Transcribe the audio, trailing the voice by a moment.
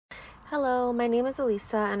Hello, my name is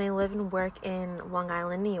Alisa and I live and work in Long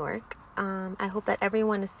Island, New York. I hope that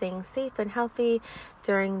everyone is staying safe and healthy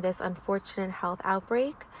during this unfortunate health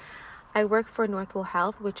outbreak. I work for Northwell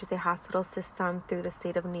Health, which is a hospital system through the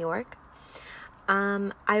state of New York.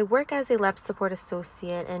 I work as a lab support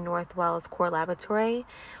associate in Northwell's core laboratory.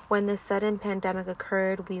 When this sudden pandemic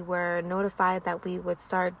occurred, we were notified that we would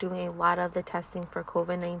start doing a lot of the testing for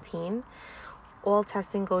COVID-19. All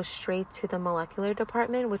testing goes straight to the molecular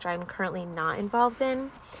department, which I'm currently not involved in.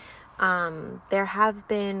 There have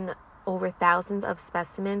been over thousands of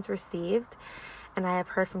specimens received, and I have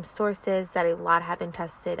heard from sources that a lot have been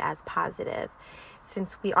tested as positive.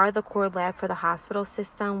 Since we are the core lab for the hospital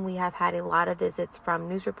system, we have had a lot of visits from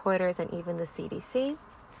news reporters and even the CDC.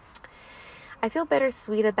 I feel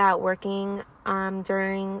bittersweet about working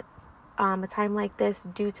during a time like this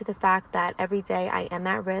due to the fact that every day I am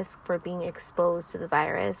at risk for being exposed to the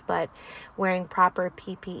virus, but wearing proper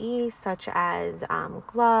PPE such as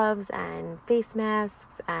gloves and face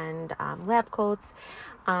masks and lab coats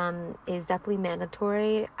is definitely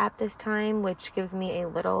mandatory at this time, which gives me a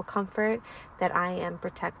little comfort that I am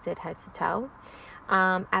protected head to toe.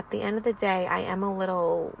 At the end of the day, I am a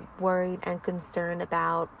little worried and concerned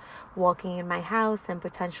about walking in my house and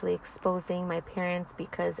potentially exposing my parents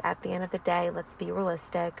because at the end of the day, let's be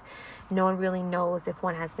realistic, no one really knows if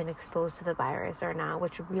one has been exposed to the virus or not,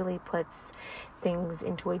 which really puts things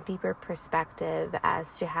into a deeper perspective as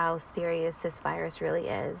to how serious this virus really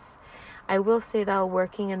is. I will say though,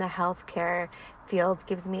 working in the healthcare field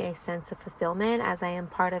gives me a sense of fulfillment as I am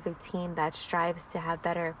part of a team that strives to have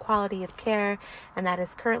better quality of care and that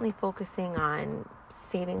is currently focusing on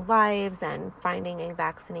saving lives and finding a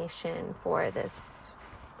vaccination for this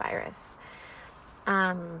virus.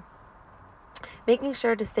 Making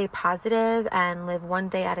sure to stay positive and live one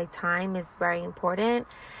day at a time is very important,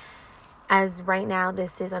 as right now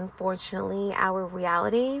this is unfortunately our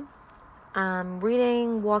reality.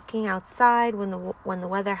 Reading, walking outside when the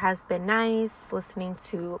weather has been nice, listening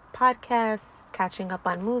to podcasts, catching up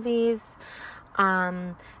on movies,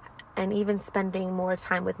 and even spending more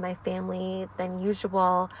time with my family than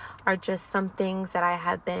usual are just some things that I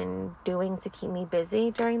have been doing to keep me busy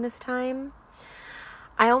during this time.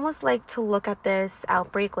 I almost like to look at this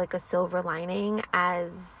outbreak like a silver lining,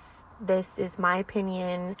 as this is my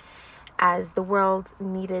opinion, as the world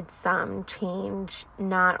needed some change,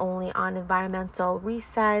 not only on environmental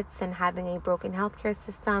resets and having a broken healthcare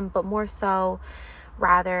system, but more so,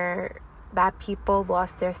 rather, that people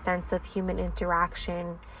lost their sense of human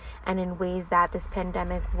interaction, and in ways that this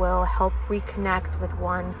pandemic will help reconnect with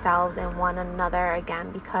oneself and one another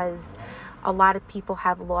again, because a lot of people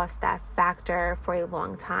have lost that factor for a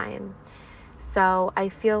long time. So I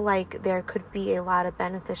feel like there could be a lot of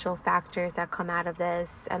beneficial factors that come out of this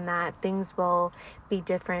and that things will be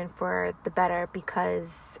different for the better, because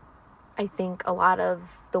I think a lot of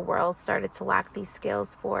the world started to lack these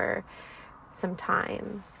skills for some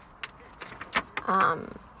time.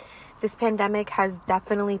 This pandemic has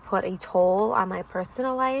definitely put a toll on my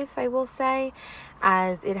personal life, I will say,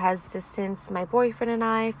 as it has distanced my boyfriend and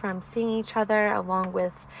I from seeing each other, along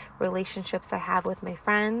with relationships I have with my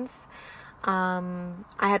friends. I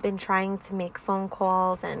have been trying to make phone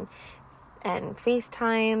calls and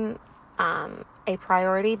FaceTime a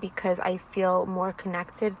priority because I feel more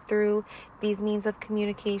connected through these means of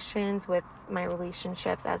communications with my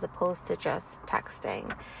relationships as opposed to just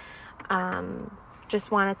texting. Just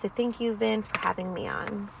wanted to thank you, Vin, for having me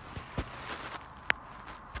on.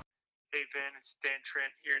 Hey, Vin, it's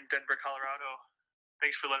Trant here in Denver, Colorado.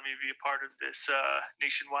 Thanks for letting me be a part of this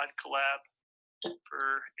nationwide collab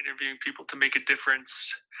for interviewing people to make a difference.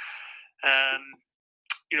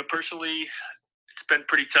 Personally, it's been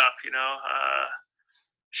pretty tough,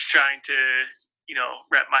 just trying to,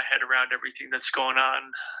 wrap my head around everything that's going on.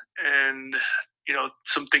 And,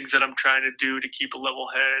 some things that I'm trying to do to keep a level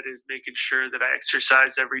head is making sure that I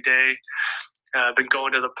exercise every day. I've been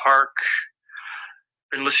going to the park,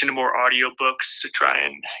 been listening to more audiobooks to try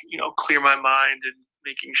and, clear my mind and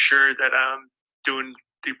making sure that I'm doing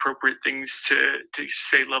the appropriate things to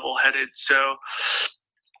stay level headed. So,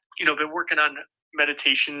 been working on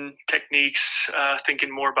meditation techniques,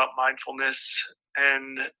 thinking more about mindfulness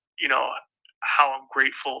and, how I'm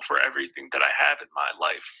grateful for everything that I have in my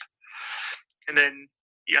life. And then,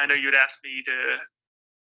 I know you'd asked me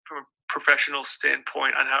from a professional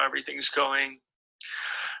standpoint on how everything's going.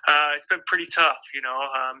 It's been pretty tough,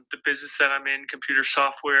 the business that I'm in, computer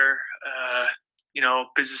software,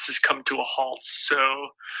 business has come to a halt. So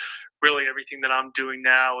really everything that I'm doing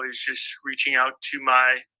now is just reaching out to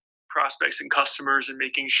my prospects and customers and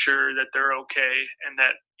making sure that they're okay and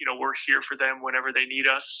that, we're here for them whenever they need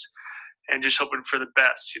us. and just hoping for the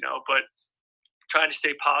best, but trying to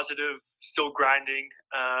stay positive, still grinding,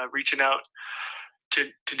 reaching out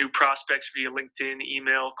to new prospects via LinkedIn,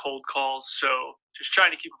 email, cold calls. So just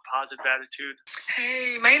trying to keep a positive attitude.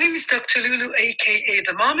 Hey, my name is Dr. Lulu, aka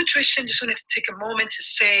the Mom Nutrition. Just wanted to take a moment to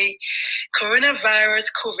say coronavirus,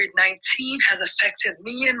 COVID-19 has affected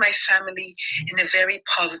me and my family in a very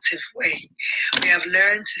positive way. We have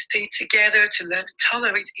learned to stay together, to learn to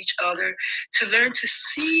tolerate each other, to learn to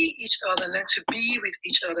see each other, learn to be with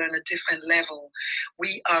each other on a different level.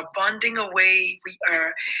 We are bonding away. We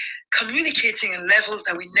are communicating in levels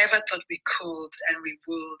that we never thought we could and we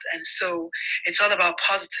would. And so it's all about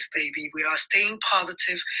positive, baby. We are staying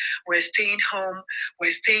positive. We're staying home.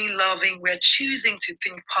 We're staying loving. We're choosing to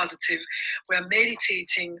think positive. We're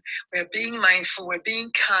meditating. We're being mindful. We're being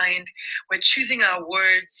kind. We're choosing our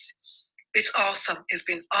words. It's awesome. It's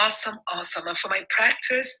been awesome. And for my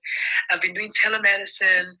practice, I've been doing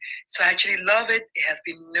telemedicine. So I actually love it. It has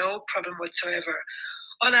been no problem whatsoever.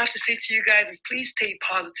 All I have to say to you guys is please stay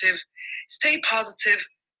positive. Stay positive.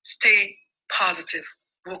 Stay positive.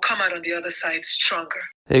 We'll come out on the other side stronger.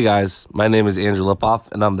 Hey guys, my name is Andrew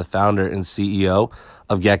Lipof, and I'm the founder and CEO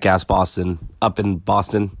of GetGas Boston up in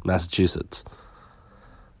Boston, Massachusetts.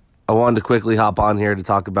 I wanted to quickly hop on here to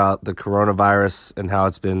talk about the coronavirus and how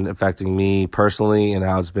it's been affecting me personally and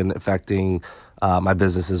how it's been affecting my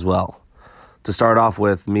business as well. To start off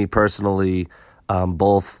with, me personally,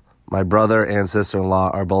 both my brother and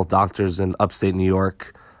sister-in-law are both doctors in upstate New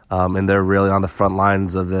York, and they're really on the front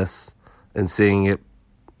lines of this and seeing it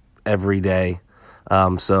every day.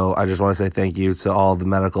 So I just want to say thank you to all the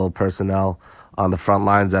medical personnel on the front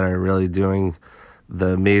lines that are really doing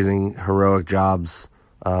the amazing, heroic jobs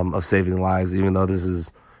of saving lives, even though this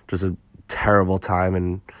is just a terrible time.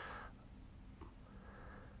 And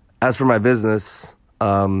as for my business,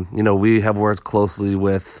 we have worked closely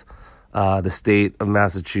with the state of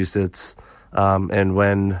Massachusetts, and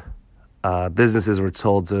when businesses were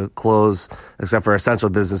told to close, except for essential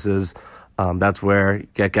businesses, that's where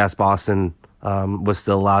GetGas Boston was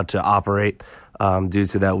still allowed to operate due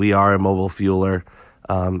to that we are a mobile fueler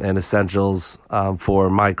and essentials for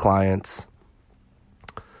my clients.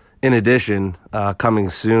 In addition, coming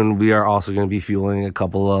soon, we are also going to be fueling a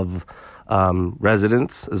couple of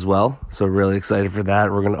residents as well. So really excited for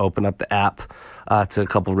that. We're going to open up the app to a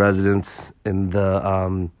couple residents in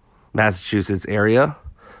the Massachusetts area.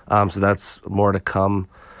 So that's more to come.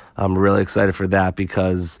 I'm really excited for that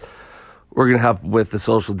because we're going to help with the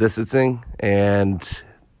social distancing, and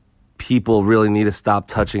people really need to stop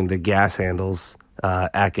touching the gas handles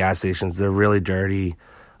at gas stations. They're really dirty.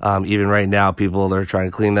 Even right now, people are trying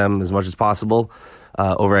to clean them as much as possible.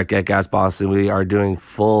 Over at GetGas Boston, we are doing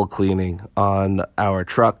full cleaning on our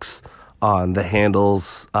trucks, on the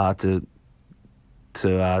handles to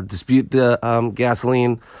dispute the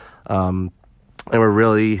gasoline. And we're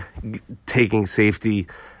really taking safety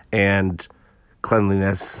and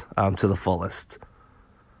cleanliness to the fullest.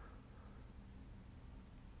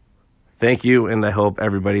 Thank you, and I hope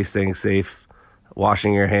everybody's staying safe,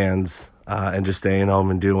 washing your hands, and just staying home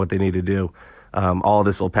and doing what they need to do. All of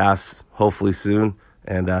this will pass hopefully soon,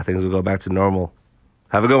 and things will go back to normal.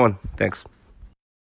 Have a good one. Thanks.